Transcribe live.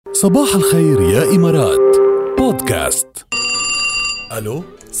صباح الخير يا إمارات بودكاست. ألو،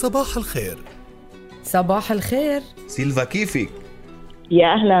 صباح الخير. صباح الخير سيلفا، كيفك؟ يا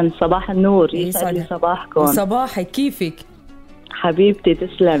أهلا، صباح النور، يسعد لي صباحكم. وصباحك، كيفك حبيبتي؟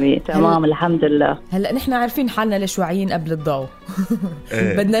 تسلمي. تمام الحمد لله. هلأ نحن عارفين حالنا ليش واعيين قبل الضوء.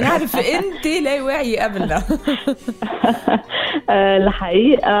 بدنا نعرف انت ليه واعي قبلنا.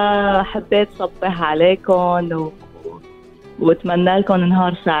 الحقيقة حبيت صبح عليكم واتمنى لكم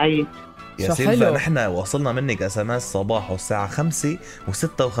نهار سعيد. يا سيلفا، نحن وصلنا منك SMS صباح والساعة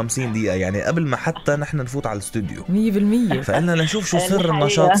 5:56 يعني قبل ما حتى نحن نفوت على الاستوديو 100%. فقلنا نشوف شو سر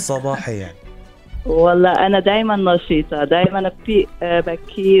النشاط الصباحي يعني. والله أنا دايما نشيطة، دايما بفيق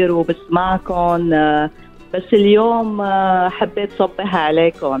بكير وبسمعكم، بس اليوم حبيت صبح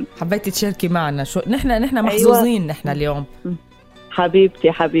عليكم. حبيت تشاركي معنا شو نحن محظوظين. أيوة. نحن اليوم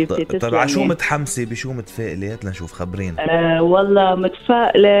حبيبتي تسلمي. طبعا شو متحمسة بشو متفائلة؟ لنشوف خبرين. والله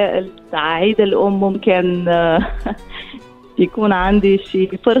متفائلة. عيد الأم ممكن يكون عندي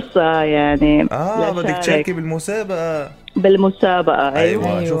شيء فرصة يعني. بدك تشاركي بالمسابقة.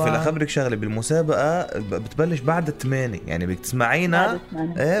 أيوة. شوفي لخبرك شغلة، بالمسابقة بتبلش بعد 8 يعني بدك تسمعينا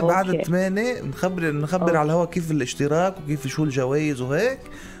بعد 8 نخبر على الهواء كيف الاشتراك وكيف شو الجوائز وهيك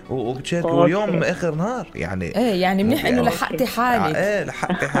وبتشاركي. واليوم اخر نهار يعني يعني منيح انه لحقتي حالك.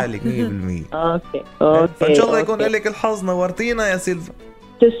 لحقتي حالك 100%. اوكي فان شاء الله يكون لك الحظ. نورتينا يا سيلفا.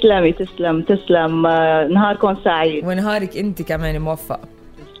 تسلم. نهاركم سعيد ونهارك انت كمان موفق.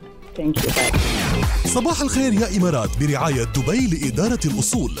 صباح الخير يا إمارات برعاية دبي لإدارة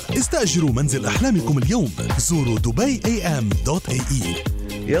الأصول. استأجروا منزل أحلامكم اليوم. زوروا dubai.am.ae.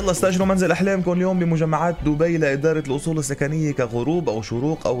 يلا استأجروا منزل أحلامكم اليوم بمجمعات دبي لإدارة الأصول السكنية كغروب أو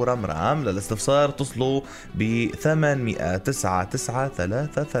شروق أو رمرام. للاستفسار تصلوا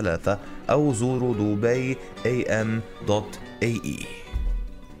ب800-99333 أو زوروا dubai.am.ae.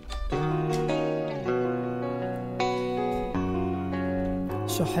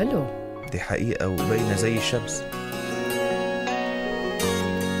 شو حلو، دي حقيقة وبينة زي الشمس.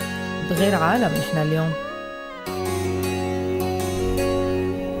 بغير عالم نحن اليوم.